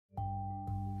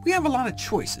We have a lot of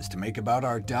choices to make about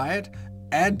our diet.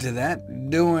 Add to that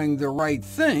doing the right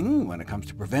thing when it comes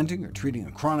to preventing or treating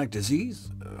a chronic disease,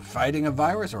 fighting a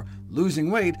virus, or losing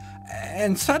weight,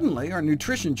 and suddenly our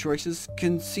nutrition choices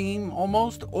can seem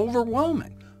almost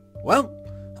overwhelming. Well,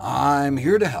 I'm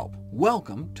here to help.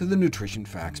 Welcome to the Nutrition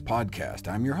Facts podcast.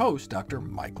 I'm your host, Dr.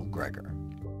 Michael Greger.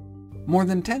 More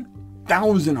than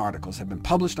 10,000 articles have been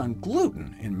published on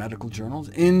gluten in medical journals,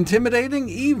 intimidating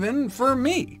even for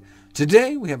me.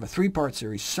 Today, we have a three-part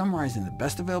series summarizing the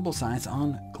best available science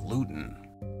on gluten.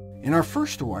 In our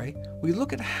first story, we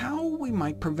look at how we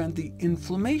might prevent the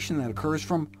inflammation that occurs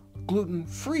from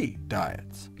gluten-free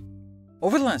diets.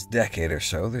 Over the last decade or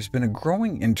so, there's been a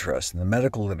growing interest in the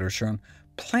medical literature on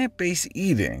plant-based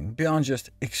eating beyond just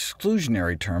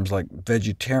exclusionary terms like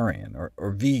vegetarian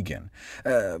or vegan.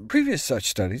 Previous such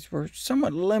studies were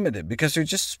somewhat limited because they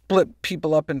just split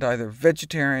people up into either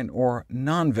vegetarian or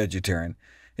non-vegetarian,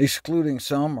 excluding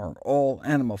some or all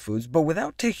animal foods, but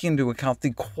without taking into account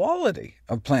the quality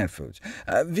of plant foods.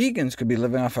 Vegans could be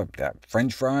living off of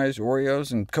French fries,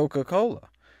 Oreos, and Coca-Cola.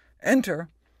 Enter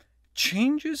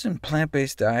changes in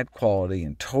plant-based diet quality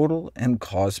in total and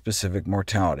cause-specific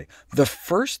mortality, the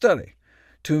first study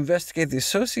to investigate the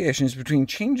associations between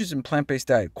changes in plant-based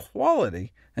diet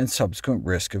quality and subsequent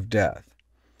risk of death.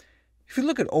 If you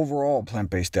look at overall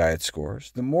plant-based diet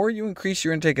scores, the more you increase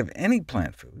your intake of any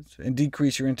plant foods and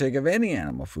decrease your intake of any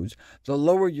animal foods, the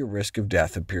lower your risk of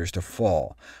death appears to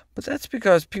fall. But that's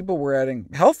because people were adding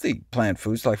healthy plant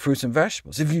foods like fruits and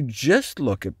vegetables. If you just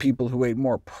look at people who ate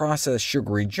more processed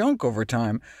sugary junk over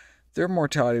time, their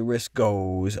mortality risk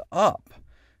goes up.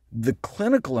 The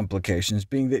clinical implications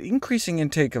being that increasing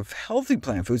intake of healthy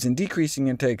plant foods and decreasing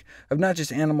intake of not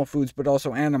just animal foods but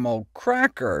also animal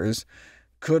crackers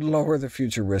could lower the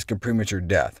future risk of premature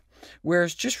death,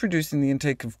 whereas just reducing the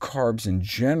intake of carbs in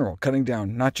general, cutting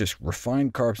down not just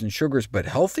refined carbs and sugars, but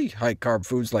healthy high-carb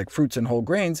foods like fruits and whole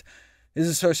grains, is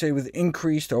associated with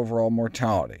increased overall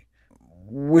mortality,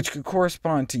 which could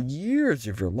correspond to years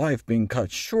of your life being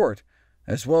cut short,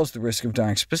 as well as the risk of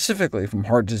dying specifically from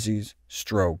heart disease,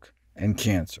 stroke, and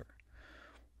cancer.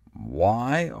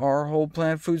 Why are whole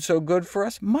plant foods so good for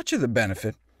us? Much of the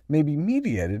benefit may be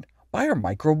mediated by our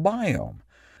microbiome.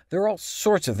 There are all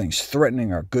sorts of things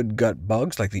threatening our good gut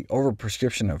bugs, like the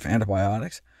overprescription of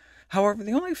antibiotics. However,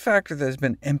 the only factor that has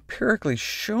been empirically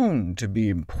shown to be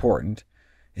important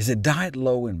is a diet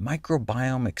low in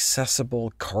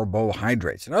microbiome-accessible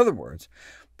carbohydrates. In other words,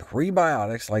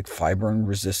 prebiotics like fiber and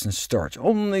resistant starch,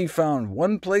 only found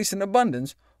one place in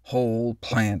abundance: whole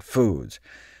plant foods.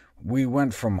 We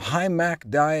went from high MAC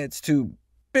diets to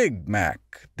Big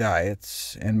Mac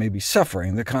diets, and may be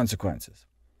suffering the consequences.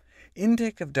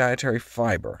 Intake of dietary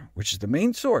fiber, which is the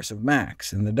main source of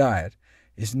MACs in the diet,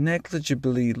 is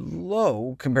negligibly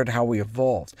low compared to how we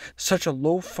evolved. Such a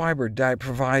low-fiber diet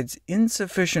provides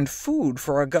insufficient food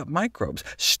for our gut microbes,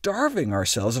 starving our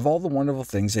cells of all the wonderful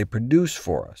things they produce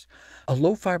for us. A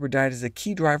low-fiber diet is a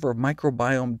key driver of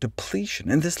microbiome depletion,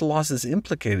 and this loss is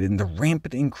implicated in the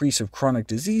rampant increase of chronic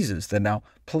diseases that now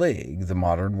plague the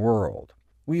modern world.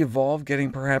 We evolved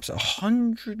getting perhaps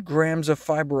 100 grams of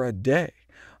fiber a day.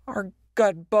 Our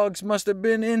gut bugs must have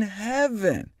been in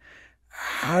heaven.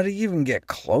 How do you even get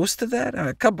close to that?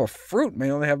 A cup of fruit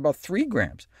may only have about 3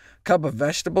 grams. A cup of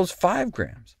vegetables, 5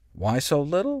 grams. Why so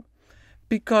little?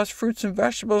 Because fruits and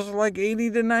vegetables are like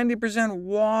 80 to 90%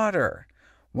 water.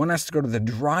 One has to go to the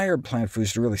drier plant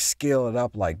foods to really scale it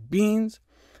up, like beans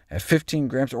at 15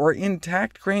 grams, or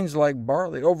intact grains like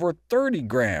barley, over 30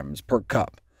 grams per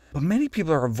cup. But many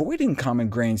people are avoiding common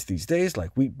grains these days,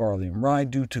 like wheat, barley, and rye,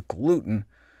 due to gluten.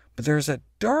 But there's a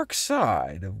dark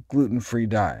side of gluten-free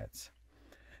diets.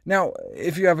 Now,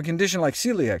 if you have a condition like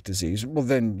celiac disease, well,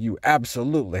 then you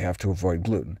absolutely have to avoid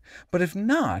gluten. But if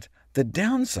not, the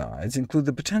downsides include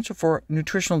the potential for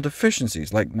nutritional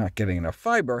deficiencies, like not getting enough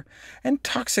fiber, and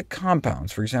toxic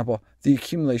compounds, for example, the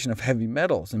accumulation of heavy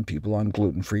metals in people on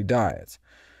gluten-free diets.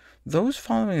 Those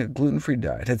following a gluten-free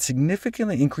diet had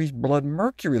significantly increased blood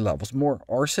mercury levels, more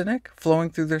arsenic flowing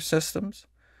through their systems.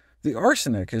 The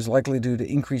arsenic is likely due to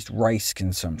increased rice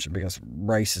consumption, because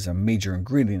rice is a major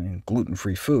ingredient in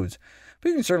gluten-free foods. But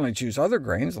you can certainly choose other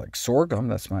grains, like sorghum.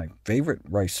 That's my favorite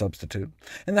rice substitute.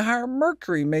 And the higher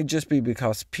mercury may just be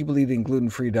because people eating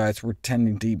gluten-free diets were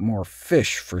tending to eat more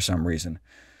fish for some reason.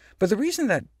 But the reason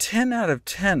that 10 out of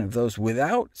 10 of those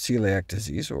without celiac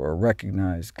disease or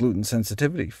recognized gluten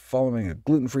sensitivity following a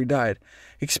gluten-free diet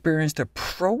experienced a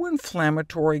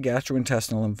pro-inflammatory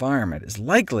gastrointestinal environment is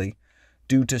likely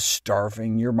due to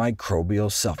starving your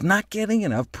microbial self, not getting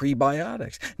enough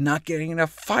prebiotics, not getting enough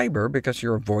fiber because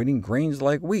you're avoiding grains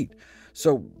like wheat,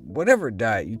 So whatever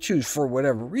diet you choose for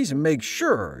whatever reason, make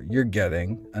sure you're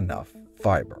getting enough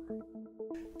fiber.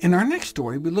 In our next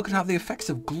story, we look at how the effects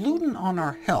of gluten on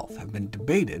our health have been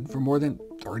debated for more than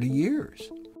 30 years.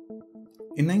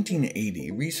 In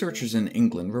 1980, researchers in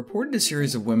England reported a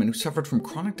series of women who suffered from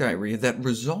chronic diarrhea that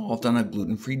resolved on a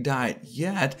gluten-free diet,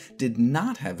 yet did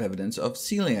not have evidence of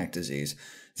celiac disease,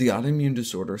 the autoimmune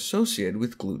disorder associated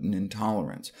with gluten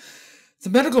intolerance. The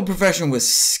medical profession was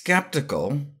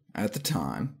skeptical at the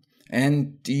time,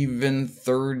 and even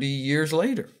 30 years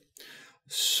later.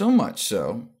 So much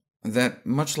so that,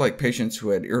 much like patients who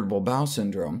had irritable bowel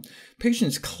syndrome,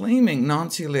 patients claiming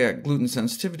non-celiac gluten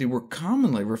sensitivity were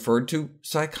commonly referred to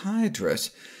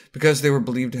psychiatrists because they were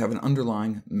believed to have an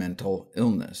underlying mental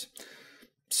illness.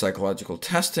 Psychological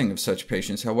testing of such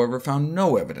patients, however, found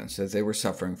no evidence that they were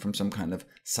suffering from some kind of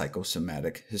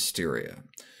psychosomatic hysteria.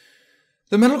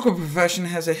 The medical profession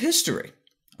has a history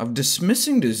of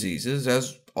dismissing diseases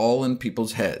as all in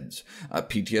people's heads.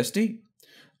 PTSD,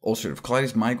 ulcerative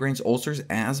colitis, migraines, ulcers,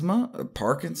 asthma,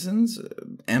 Parkinson's,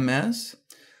 MS.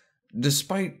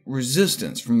 Despite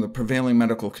resistance from the prevailing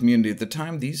medical community at the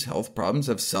time, these health problems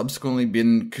have subsequently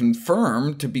been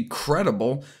confirmed to be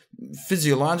credible,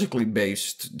 physiologically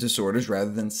based disorders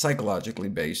rather than psychologically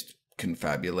based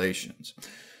confabulations.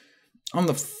 On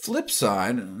the flip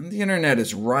side, the internet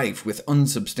is rife with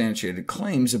unsubstantiated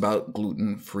claims about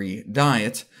gluten-free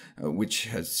diets, which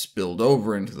has spilled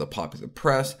over into the popular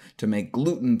press to make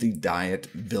gluten the diet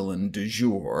villain du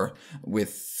jour,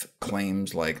 with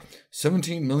claims like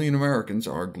 17 million Americans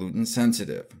are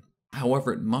gluten-sensitive.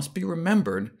 However, it must be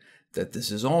remembered that this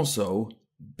is also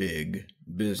big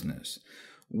business.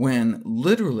 When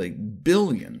literally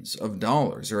billions of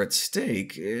dollars are at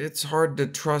stake, it's hard to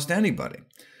trust anybody.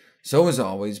 So as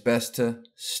always, best to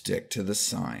stick to the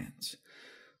science.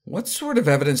 What sort of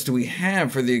evidence do we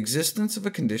have for the existence of a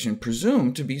condition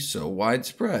presumed to be so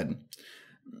widespread?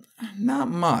 Not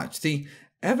much. The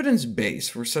evidence base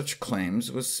for such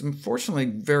claims was unfortunately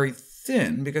very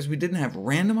thin because we didn't have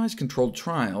randomized controlled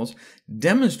trials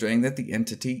demonstrating that the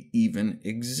entity even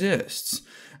exists.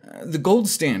 The gold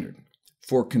standard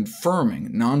for confirming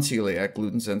non-celiac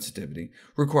gluten sensitivity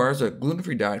requires a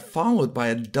gluten-free diet followed by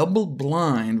a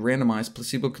double-blind, randomized,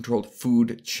 placebo-controlled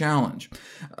food challenge.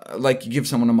 Like you give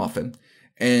someone a muffin,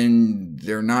 and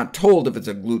they're not told if it's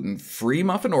a gluten-free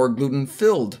muffin or a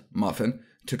gluten-filled muffin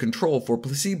to control for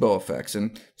placebo effects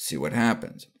and see what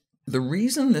happens. The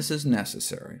reason this is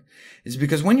necessary is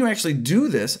because when you actually do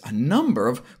this, a number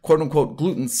of quote-unquote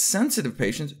gluten-sensitive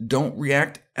patients don't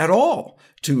react at all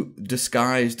to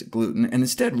disguised gluten, and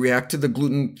instead react to the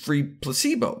gluten-free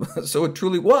placebo, so it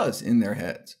truly was in their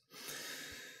heads.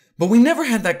 But we never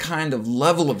had that kind of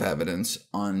level of evidence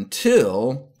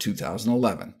until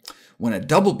 2011, when a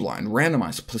double-blind,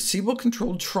 randomized,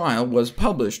 placebo-controlled trial was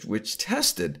published which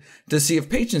tested to see if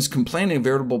patients complaining of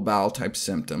irritable bowel-type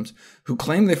symptoms who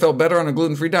claimed they felt better on a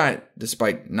gluten-free diet,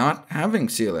 despite not having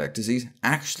celiac disease,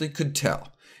 actually could tell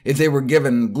if they were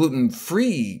given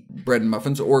gluten-free bread and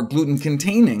muffins or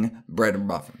gluten-containing bread and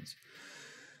muffins.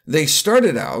 They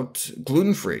started out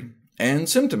gluten-free and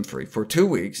symptom-free for 2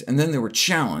 weeks, and then they were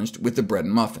challenged with the bread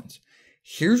and muffins.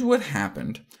 Here's what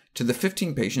happened to the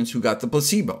 15 patients who got the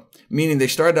placebo, meaning they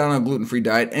started out on a gluten-free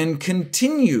diet and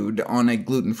continued on a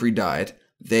gluten-free diet.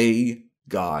 They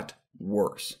got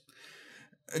worse.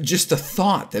 Just the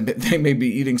thought that they may be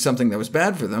eating something that was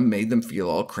bad for them made them feel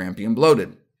all crampy and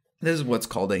bloated. This is what's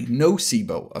called a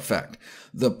nocebo effect.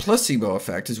 The placebo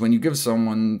effect is when you give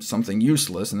someone something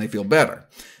useless and they feel better.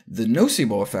 The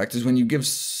nocebo effect is when you give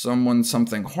someone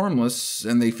something harmless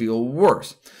and they feel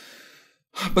worse.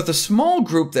 But the small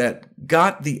group that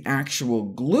got the actual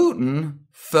gluten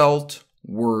felt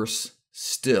worse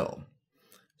still.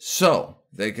 So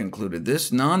they concluded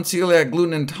this non-celiac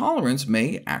gluten intolerance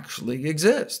may actually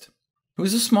exist. It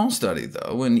was a small study,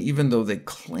 though, and even though they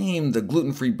claimed the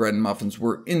gluten-free bread and muffins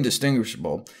were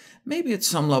indistinguishable, maybe at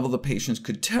some level the patients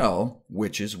could tell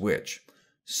which is which.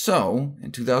 So,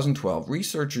 in 2012,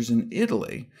 researchers in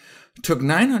Italy took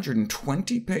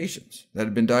 920 patients that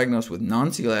had been diagnosed with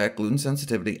non-celiac gluten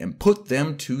sensitivity and put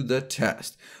them to the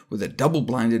test with a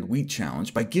double-blinded wheat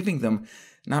challenge by giving them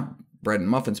not bread and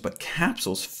muffins, but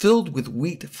capsules filled with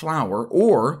wheat flour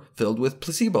or filled with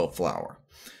placebo flour,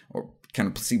 or kind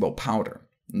of placebo powder,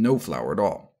 no flour at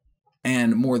all.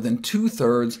 And more than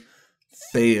 2/3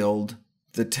 failed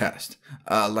the test,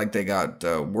 like they got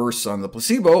worse on the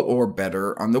placebo or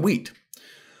better on the wheat.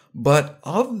 But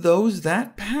of those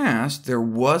that passed, there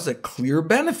was a clear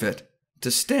benefit to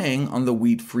staying on the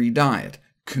wheat-free diet,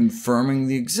 confirming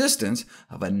the existence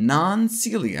of a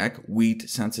non-celiac wheat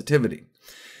sensitivity.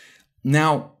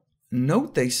 Now,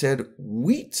 Note they said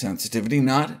wheat sensitivity,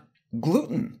 not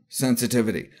gluten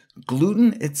sensitivity.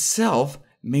 Gluten itself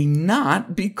may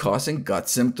not be causing gut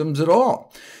symptoms at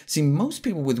all. See, most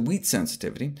people with wheat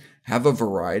sensitivity have a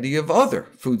variety of other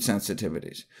food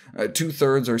sensitivities.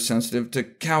 Two-thirds are sensitive to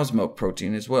cow's milk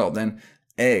protein as well. Then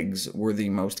eggs were the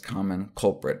most common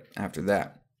culprit after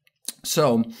that.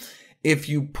 So if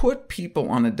you put people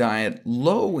on a diet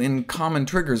low in common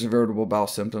triggers of irritable bowel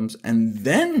symptoms and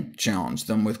then challenge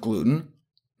them with gluten,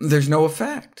 there's no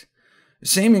effect.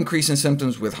 Same increase in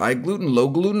symptoms with high gluten, low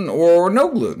gluten, or no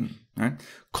gluten, right?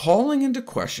 Calling into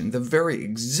question the very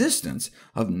existence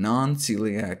of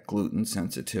non-celiac gluten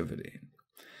sensitivity.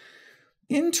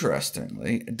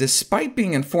 Interestingly, despite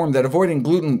being informed that avoiding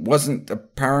gluten wasn't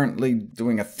apparently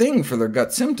doing a thing for their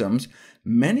gut symptoms,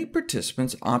 many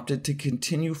participants opted to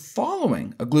continue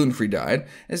following a gluten-free diet,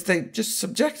 as they just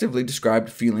subjectively described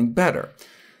feeling better.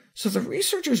 So the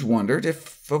researchers wondered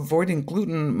if avoiding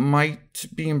gluten might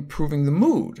be improving the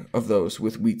mood of those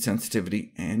with wheat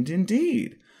sensitivity, and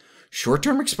indeed.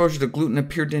 Short-term exposure to gluten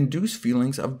appeared to induce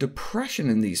feelings of depression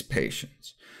in these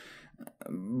patients.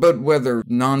 But whether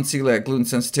non-celiac gluten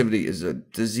sensitivity is a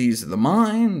disease of the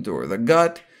mind or the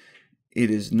gut,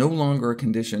 it is no longer a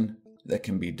condition that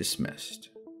can be dismissed.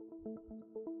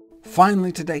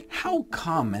 Finally today, how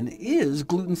common is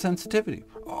gluten sensitivity?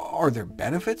 Are there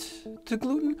benefits to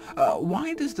gluten?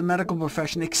 Why does the medical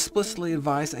profession explicitly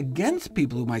advise against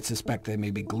people who might suspect they may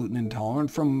be gluten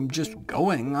intolerant from just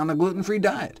going on a gluten-free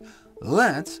diet?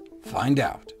 Let's find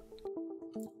out.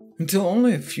 Until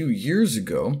only a few years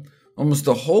ago, almost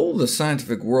the whole of the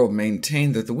scientific world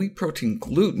maintained that the wheat protein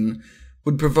gluten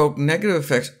would provoke negative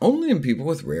effects only in people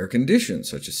with rare conditions,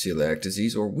 such as celiac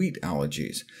disease or wheat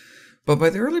allergies. But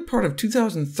by the early part of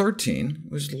 2013,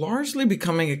 it was largely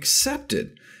becoming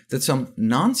accepted that some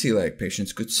non-celiac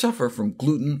patients could suffer from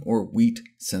gluten or wheat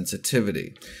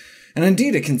sensitivity. And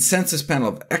indeed, a consensus panel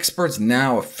of experts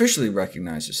now officially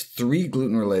recognizes 3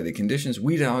 gluten-related conditions: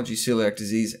 wheat allergy, celiac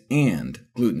disease, and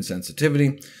gluten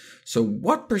sensitivity. So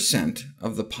what percent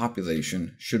of the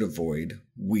population should avoid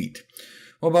wheat?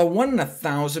 Well, about 1 in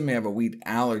 1,000 may have a wheat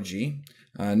allergy.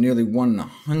 Nearly 1 in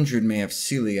 100 may have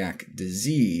celiac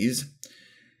disease.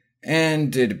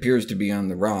 And it appears to be on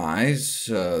the rise,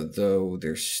 though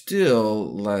there's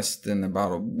still less than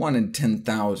about a 1 in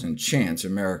 10,000 chance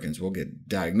Americans will get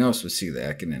diagnosed with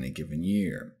celiac in any given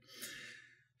year.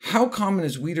 How common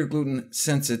is wheat or gluten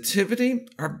sensitivity?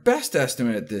 Our best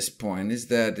estimate at this point is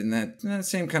that in that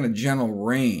same kind of general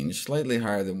range, slightly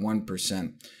higher than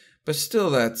 1%. But still,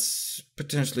 that's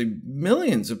potentially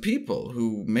millions of people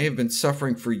who may have been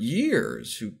suffering for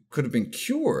years, who could have been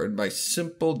cured by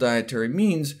simple dietary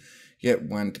means, yet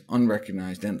went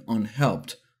unrecognized and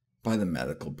unhelped by the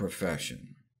medical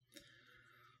profession.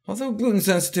 Although gluten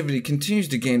sensitivity continues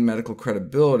to gain medical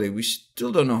credibility, we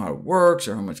still don't know how it works,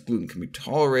 or how much gluten can be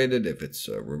tolerated, if it's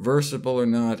reversible or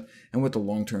not, and what the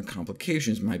long-term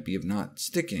complications might be of not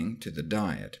sticking to the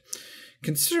diet.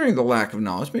 Considering the lack of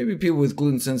knowledge, maybe people with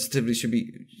gluten sensitivity should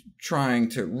be trying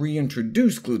to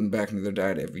reintroduce gluten back into their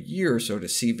diet every year or so to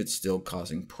see if it's still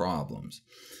causing problems.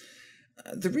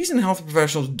 The reason health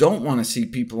professionals don't want to see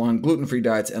people on gluten-free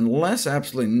diets unless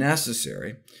absolutely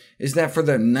necessary is that for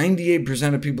the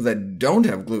 98% of people that don't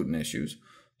have gluten issues,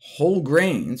 whole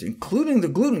grains, including the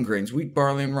gluten grains, wheat,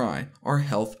 barley, and rye, are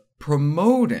health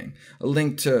promoting, a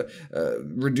link to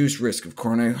reduced risk of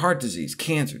coronary heart disease,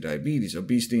 cancer, diabetes,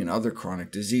 obesity, and other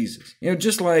chronic diseases.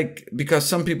 Just like because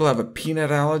some people have a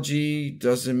peanut allergy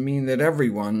doesn't mean that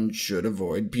everyone should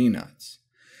avoid peanuts.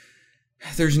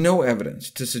 There's no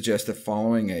evidence to suggest that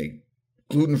following a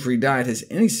gluten-free diet has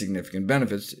any significant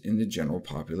benefits in the general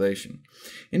population.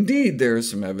 Indeed, there is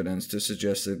some evidence to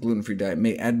suggest that a gluten-free diet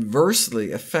may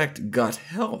adversely affect gut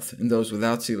health in those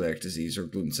without celiac disease or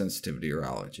gluten sensitivity or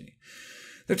allergy.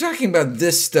 They're talking about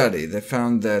this study that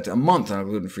found that a month on a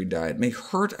gluten-free diet may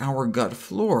hurt our gut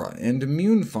flora and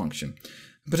immune function,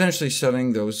 potentially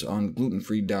setting those on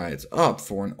gluten-free diets up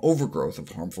for an overgrowth of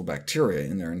harmful bacteria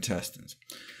in their intestines.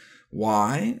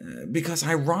 Why? Because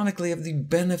ironically of the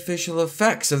beneficial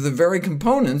effects of the very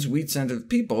components wheat-sensitive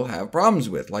people have problems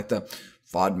with, like the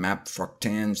FODMAP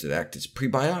fructans that act as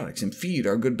prebiotics and feed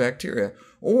our good bacteria,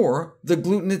 or the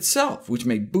gluten itself, which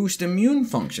may boost immune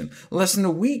function. Less than a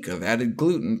week of added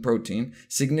gluten protein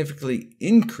significantly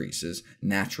increases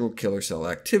natural killer cell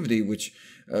activity, which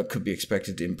could be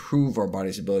expected to improve our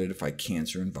body's ability to fight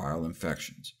cancer and viral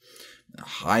infections.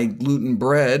 High gluten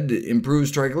bread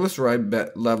improves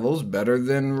triglyceride levels better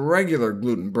than regular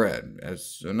gluten bread,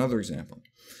 as another example.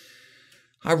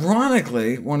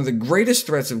 Ironically, one of the greatest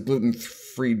threats of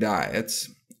gluten-free diets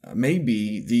may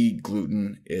be the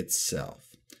gluten itself.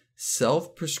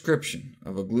 self-prescription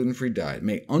of a gluten-free diet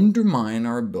may undermine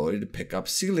our ability to pick up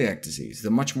celiac disease,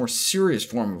 the much more serious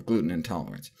form of gluten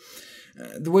intolerance.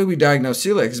 The way we diagnose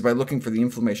celiac is by looking for the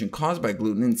inflammation caused by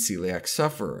gluten in celiac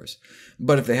sufferers.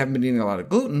 But if they haven't been eating a lot of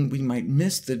gluten, we might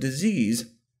miss the disease.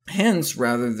 Hence,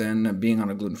 rather than being on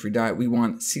a gluten-free diet, we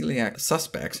want celiac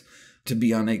suspects to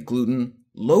be on a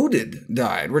gluten-loaded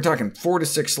diet. We're talking 4 to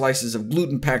 6 slices of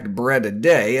gluten-packed bread a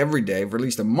day, every day, for at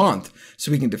least a month,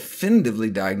 so we can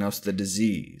definitively diagnose the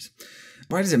disease.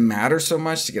 Why does it matter so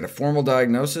much to get a formal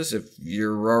diagnosis if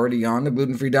you're already on a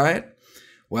gluten-free diet?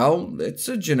 Well, it's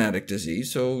a genetic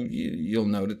disease, so you'll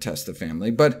know to test the family.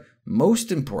 But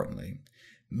most importantly,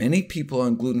 many people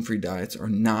on gluten-free diets are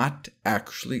not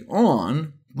actually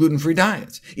on gluten-free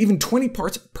diets. Even 20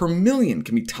 parts per million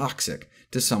can be toxic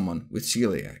to someone with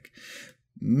celiac.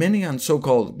 Many on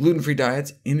so-called gluten-free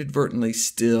diets inadvertently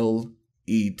still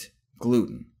eat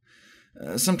gluten.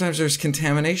 Sometimes there's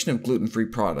contamination of gluten-free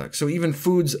products, so even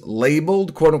foods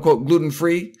labeled quote-unquote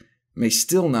gluten-free may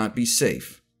still not be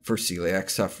safe for celiac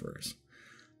sufferers.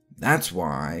 That's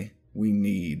why we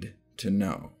need to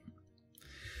know.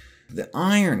 The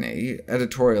irony,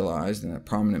 editorialized in a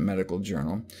prominent medical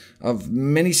journal, of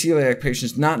many celiac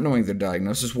patients not knowing their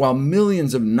diagnosis, while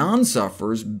millions of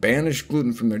non-sufferers banish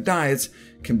gluten from their diets,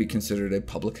 can be considered a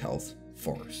public health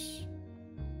farce.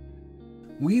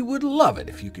 We would love it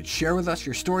if you could share with us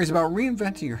your stories about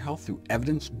reinventing your health through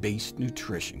evidence-based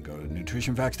nutrition. Go to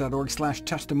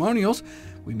NutritionFacts.org/testimonials.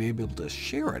 We may be able to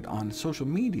share it on social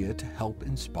media to help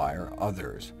inspire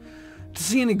others. To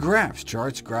see any graphs,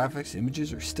 charts, graphics,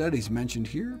 images, or studies mentioned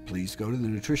here, please go to the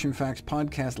Nutrition Facts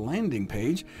podcast landing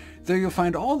page. There you'll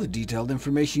find all the detailed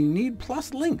information you need,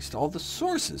 plus links to all the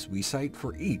sources we cite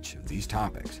for each of these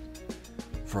topics.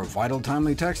 For a vital,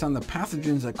 timely text on the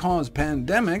pathogens that cause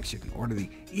pandemics, you can order the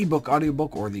ebook,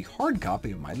 audiobook, or the hard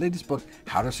copy of my latest book,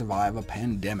 How to Survive a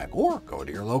Pandemic, or go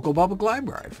to your local public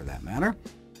library, for that matter.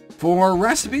 For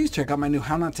recipes, check out my new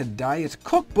How Not to Diet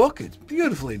cookbook. It's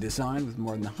beautifully designed with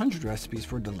more than 100 recipes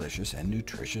for delicious and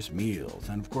nutritious meals.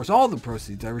 And of course, all the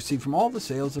proceeds I receive from all the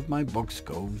sales of my books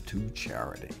go to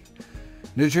charity.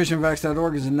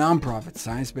 NutritionFacts.org is a nonprofit,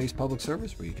 science-based public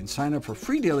service where you can sign up for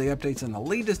free daily updates on the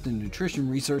latest in nutrition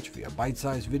research via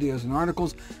bite-sized videos and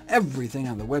articles. Everything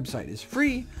on the website is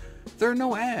free. There are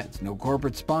no ads, no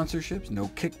corporate sponsorships, no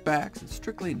kickbacks. It's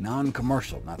strictly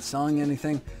non-commercial, not selling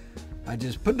anything. I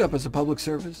just put it up as a public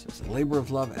service, as a labor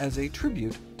of love, as a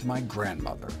tribute to my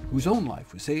grandmother, whose own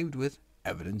life was saved with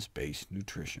evidence-based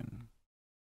nutrition.